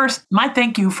 So first, my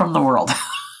thank you from the world.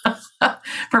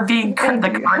 For being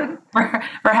for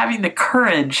having the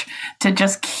courage to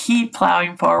just keep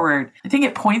plowing forward. I think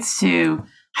it points to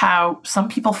how some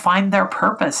people find their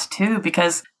purpose too,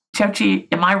 because Chochi,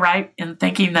 am I right in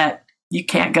thinking that you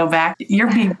can't go back?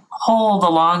 You're being pulled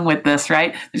along with this,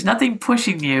 right? There's nothing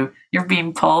pushing you. You're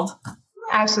being pulled.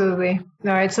 Absolutely.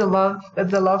 No, it's the love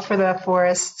for the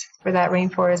forest, for that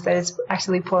rainforest that is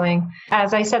actually pulling.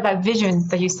 As I said, that vision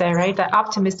that you said, right? That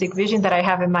optimistic vision that I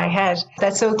have in my head,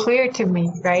 that's so clear to me,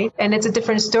 right? And it's a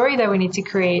different story that we need to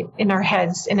create in our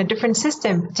heads, in a different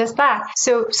system, just that.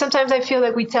 So sometimes I feel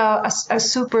like we tell a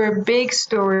super big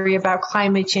story about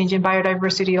climate change and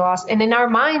biodiversity loss. And in our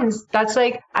minds, that's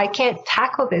like, I can't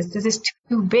tackle this. This is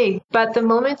too big. But the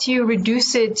moment you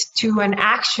reduce it to an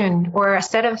action or a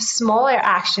set of smaller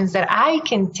actions that I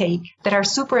can take that are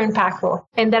super impactful,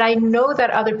 and that I know that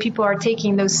other people are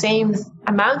taking those same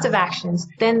amounts of actions,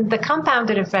 then the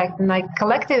compounded effect and like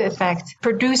collective effect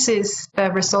produces the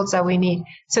results that we need.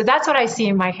 So that's what I see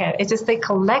in my head. It's just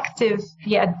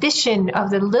the addition of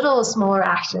the little smaller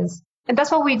actions. And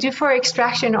that's what we do for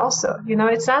extraction also.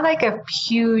 It's not like a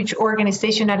huge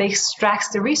organization that extracts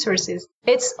the resources.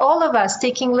 It's all of us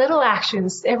taking little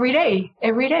actions every day.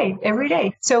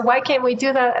 So why can't we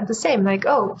do that at the same? Like,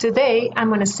 today I'm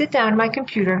going to sit down at my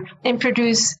computer and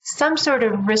produce some sort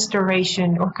of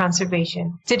restoration or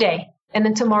conservation today. And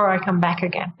then tomorrow I come back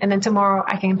again. And then tomorrow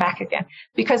I come back again.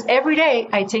 Because every day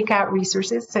I take out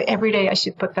resources. So every day I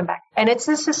should put them back. And it's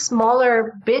just the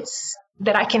smaller bits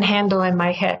that I can handle in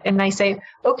my head. And I say,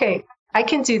 okay, I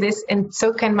can do this. And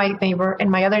so can my neighbor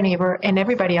and my other neighbor and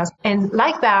everybody else. And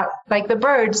like that, like the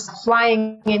birds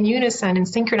flying in unison and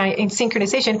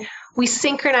synchronization, we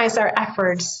synchronize our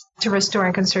efforts to restore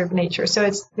and conserve nature. So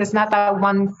it's not that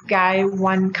one guy,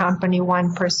 one company,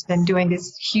 one person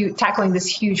tackling this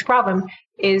huge problem.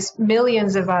 Is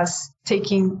millions of us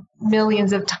taking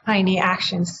millions of tiny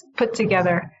actions put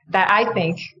together that I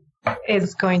think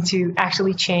is going to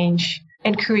actually change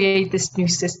and create this new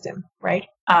system, right?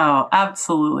 Oh,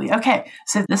 absolutely. Okay.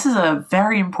 So this is a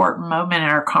very important moment in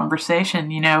our conversation.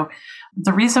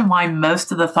 The reason why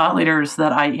most of the thought leaders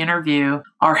that I interview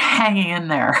are hanging in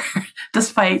there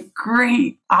despite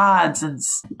great odds and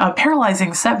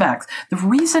paralyzing setbacks, the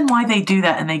reason why they do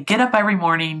that and they get up every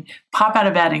morning, pop out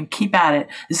of bed and keep at it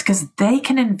is because they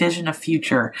can envision a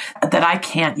future that I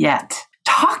can't yet.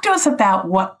 Talk to us about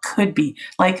what could be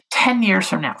like 10 years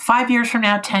from now, 5 years from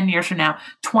now, 10 years from now,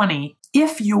 20.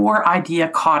 If your idea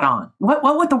caught on, what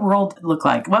would the world look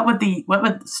like? What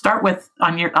would start with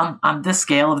on this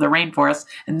scale of the rainforest,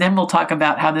 and then we'll talk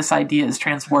about how this idea is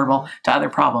transportable to other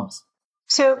problems.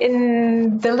 So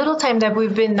in the little time that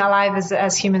we've been alive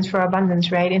as humans for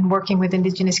abundance, right, and working with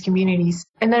indigenous communities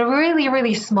in a really,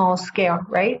 really small scale,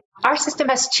 right, our system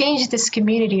has changed this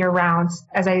community around,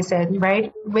 as I said,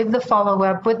 right, with the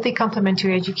follow-up, with the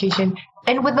complementary education,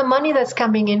 and with the money that's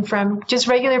coming in from just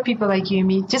regular people like you and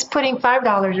me, just putting $5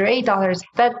 or $8,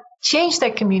 that changed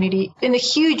that community in a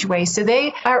huge way. So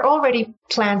they are already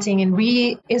planting and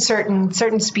reinserting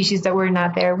certain species that were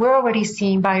not there. We're already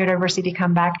seeing biodiversity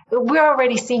come back. We're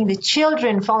already seeing the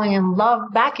children falling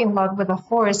back in love with the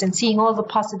forest and seeing all the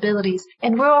possibilities.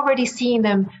 And we're already seeing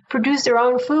them produce their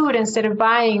own food instead of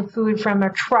buying food from a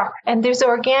truck. And there's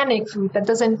organic food that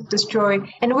doesn't destroy.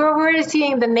 And we're already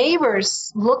seeing the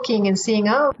neighbors looking and seeing,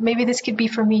 oh, maybe this could be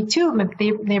for me too.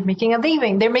 Maybe they're making a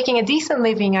living. They're making a decent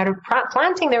living out of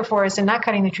planting their forest and not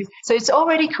cutting the trees. So it's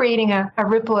already creating a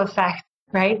ripple effect.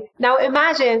 Right? Now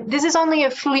imagine this is only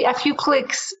a few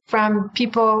clicks from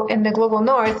people in the global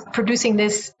north producing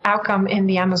this outcome in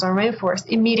the Amazon rainforest,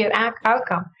 immediate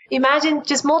outcome. Imagine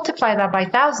just multiply that by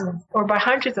thousands or by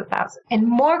hundreds of thousands and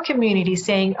more communities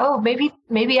saying, oh,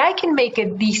 maybe I can make a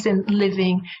decent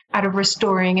living out of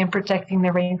restoring and protecting the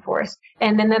rainforest.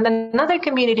 And then another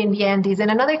community in the Andes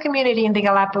and another community in the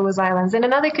Galapagos Islands and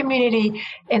another community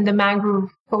in the mangrove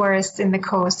forests in the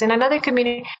coast and another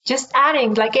community, just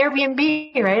adding like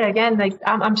Airbnb, right? Again, like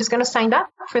I'm just going to sign up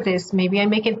for this. Maybe I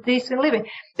make a decent living.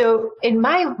 So in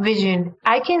my vision,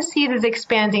 I can see this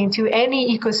expanding to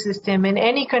any ecosystem in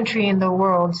any country in the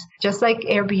world, just like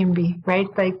Airbnb, right?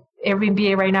 Like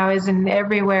Airbnb right now is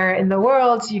everywhere in the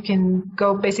world. You can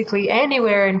go basically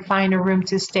anywhere and find a room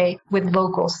to stay with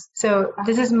locals. So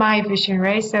this is my vision,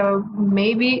 right? So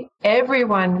maybe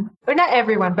everyone, or not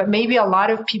everyone, but maybe a lot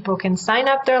of people can sign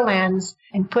up their lands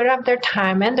and put up their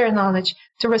time and their knowledge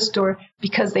to restore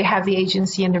because they have the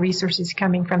agency and the resources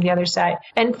coming from the other side.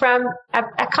 And from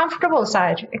a comfortable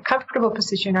side, a comfortable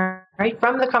position, right?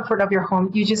 From the comfort of your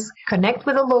home, you just connect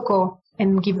with a local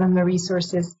and give them the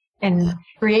resources and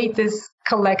create this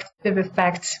collective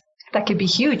effect that could be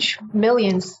huge,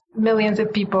 millions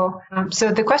of people.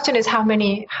 So the question is how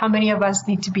many of us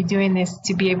need to be doing this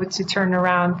to be able to turn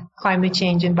around climate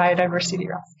change and biodiversity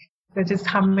risk? So just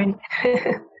how many?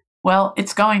 Well,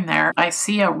 it's going there. I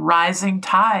see a rising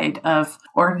tide of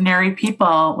ordinary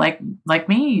people like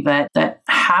me that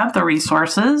have the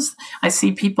resources. I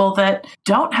see people that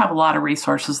don't have a lot of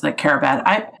resources that care about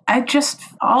it. I just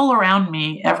all around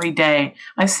me every day,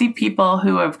 I see people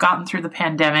who have gotten through the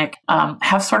pandemic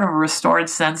have sort of a restored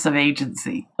sense of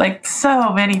agency. Like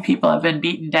so many people have been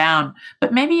beaten down,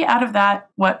 but maybe out of that,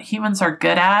 what humans are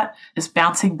good at is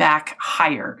bouncing back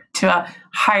higher to a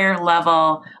higher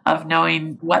level of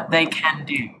knowing what they can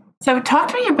do. So talk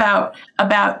to me about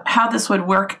how this would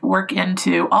work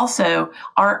into also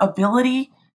our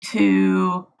ability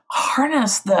to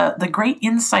harness the great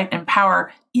insight and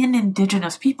power in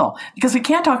Indigenous people, because we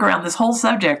can't talk around this whole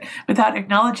subject without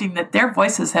acknowledging that their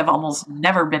voices have almost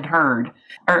never been heard.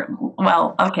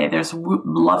 There's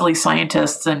lovely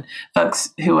scientists and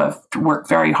folks who have worked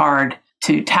very hard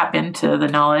to tap into the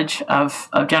knowledge of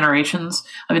generations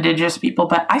of Indigenous people,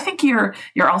 but I think you're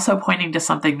also pointing to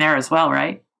something there as well,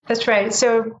 right? That's right.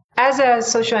 So as a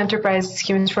social enterprise,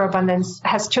 Humans for Abundance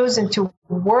has chosen to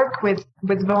work with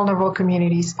vulnerable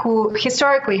communities who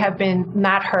historically have been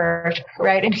not heard,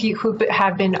 right? And who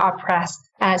have been oppressed.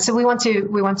 So we want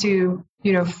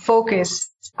to focus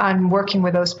on working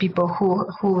with those people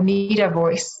who need a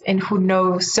voice and who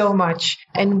know so much,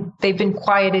 and they've been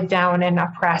quieted down and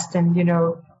oppressed and,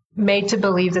 made to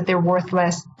believe that they're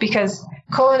worthless because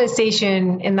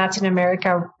colonization in Latin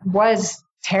America was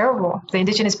terrible. The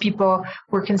indigenous people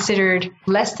were considered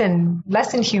less than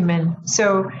human.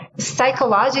 So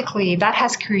psychologically, that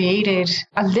has created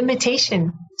a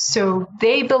limitation. So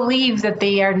they believe that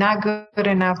they are not good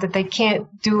enough, that they can't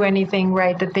do anything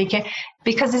right, that they can't,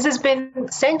 because this has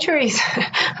been centuries,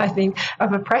 I think,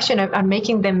 of oppression, of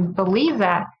making them believe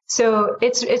that. So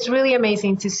it's really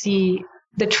amazing to see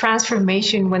the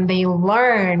transformation when they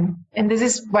learn, and this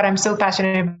is what I'm so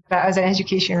passionate about as an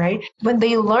education, right? When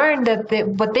they learn that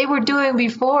what they were doing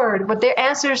before, what their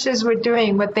ancestors were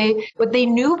doing, what they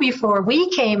knew before we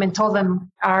came and told them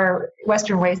our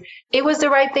Western ways, it was the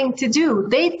right thing to do.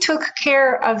 They took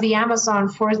care of the Amazon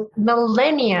for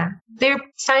millennia. Their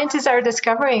scientists are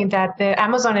discovering that the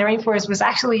Amazon rainforest was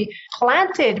actually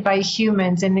planted by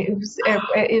humans, and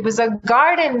it was a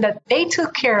garden that they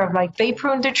took care of. Like, they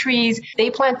pruned the trees,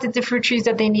 they planted the fruit trees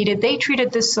that they needed, they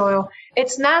treated the soil.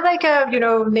 It's not like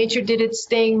nature did its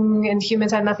thing and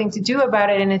humans had nothing to do about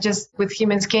it, and it just, with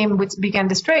humans came, which began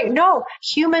destroying. No,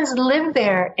 humans lived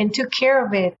there and took care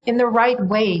of it in the right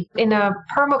way, in a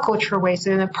permaculture way, so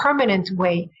in a permanent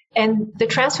way. And the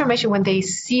transformation, when they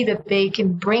see that they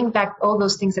can bring back all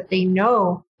those things that they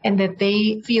know and that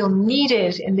they feel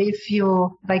needed and they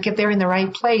feel like if they're in the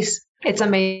right place, it's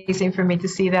amazing for me to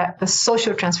see that the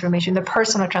social transformation, the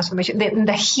personal transformation,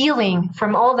 the healing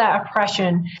from all that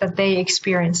oppression that they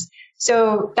experienced.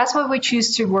 So that's why we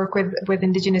choose to work with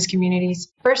Indigenous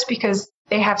communities. First, because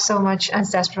they have so much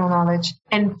ancestral knowledge.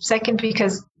 And second,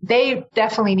 because they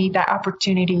definitely need that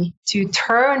opportunity to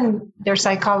turn their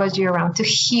psychology around, to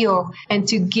heal and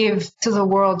to give to the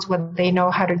world what they know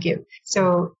how to give.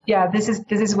 So yeah, this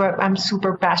is what I'm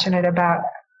super passionate about.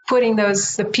 Putting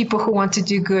the people who want to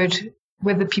do good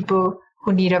with the people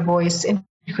who need a voice and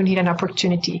who need an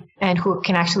opportunity and who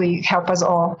can actually help us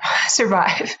all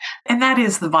survive. And that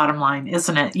is the bottom line,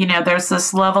 isn't it? There's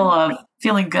this level of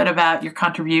feeling good about your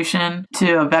contribution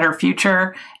to a better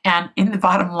future. And in the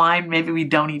bottom line, maybe we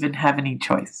don't even have any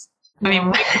choice. I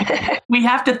mean, we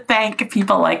have to thank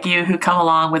people like you who come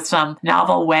along with some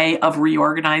novel way of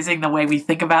reorganizing the way we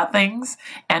think about things,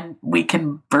 and we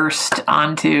can burst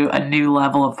onto a new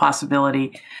level of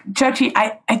possibility. Chochi,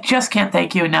 I just can't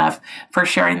thank you enough for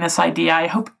sharing this idea. I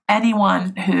hope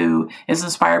anyone who is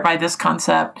inspired by this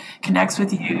concept connects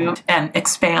with you and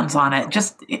expands on it.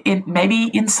 Just maybe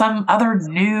in some other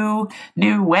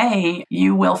new way,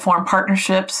 you will form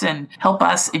partnerships and help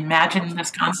us imagine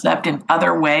this concept in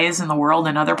other ways in the world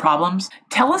and other problems.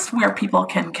 Tell us where people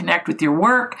can connect with your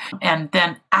work and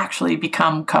then actually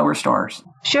become co-restorers.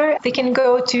 Sure. They can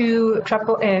go to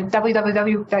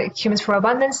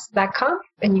www.humansforabundance.com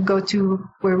and you go to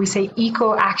where we say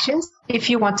eco actions. If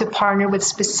you want to partner with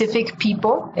specific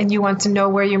people and you want to know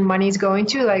where your money is going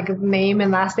to, like name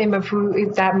and last name of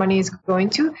who that money is going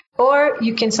to, or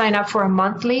you can sign up for a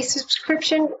monthly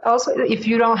subscription. Also, if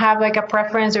you don't have like a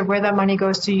preference or where that money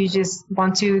goes to, you just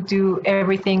want to do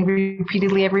everything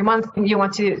repeatedly every month. You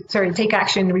want to, take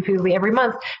action repeatedly every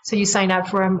month. So you sign up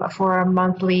for a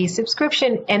monthly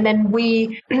subscription, and then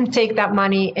we take that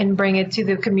money and bring it to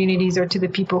the communities or to the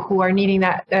people who are needing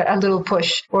that a little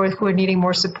push or who are needing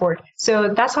more support.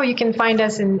 So that's how you can find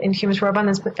us in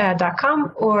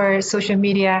humansforabundance.com or social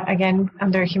media, again,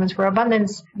 under Humans for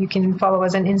Abundance. You can follow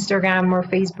us on Instagram or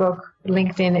Facebook,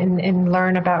 LinkedIn, and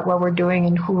learn about what we're doing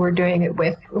and who we're doing it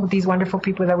with, these wonderful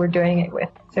people that we're doing it with.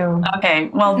 So okay,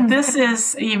 well,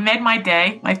 you made my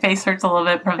day. My face hurts a little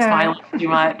bit from smiling too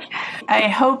much. I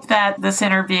hope that this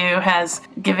interview has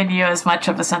given you as much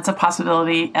of a sense of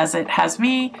possibility as it has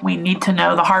me. We need to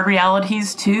know the hard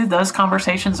realities too. Those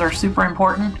conversations are super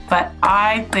important, but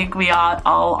I think we all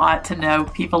ought to know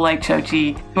people like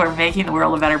Chochi who are making the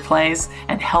world a better place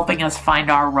and helping us find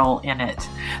our role in it.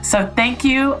 So thank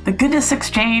you. The Goodness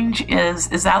Exchange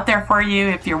is out there for you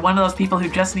if you're one of those people who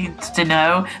just needs to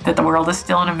know that the world is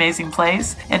still an amazing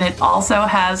place. And it also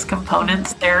has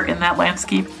components there in that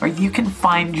landscape where you can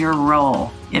find your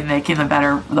role in making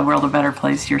the world a better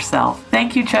place yourself.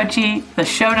 Thank you, Chochi. The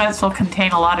show notes will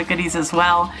contain a lot of goodies as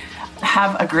well.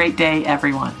 Have a great day,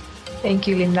 everyone. Thank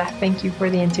you, Linda. Thank you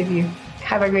for the interview.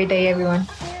 Have a great day, everyone.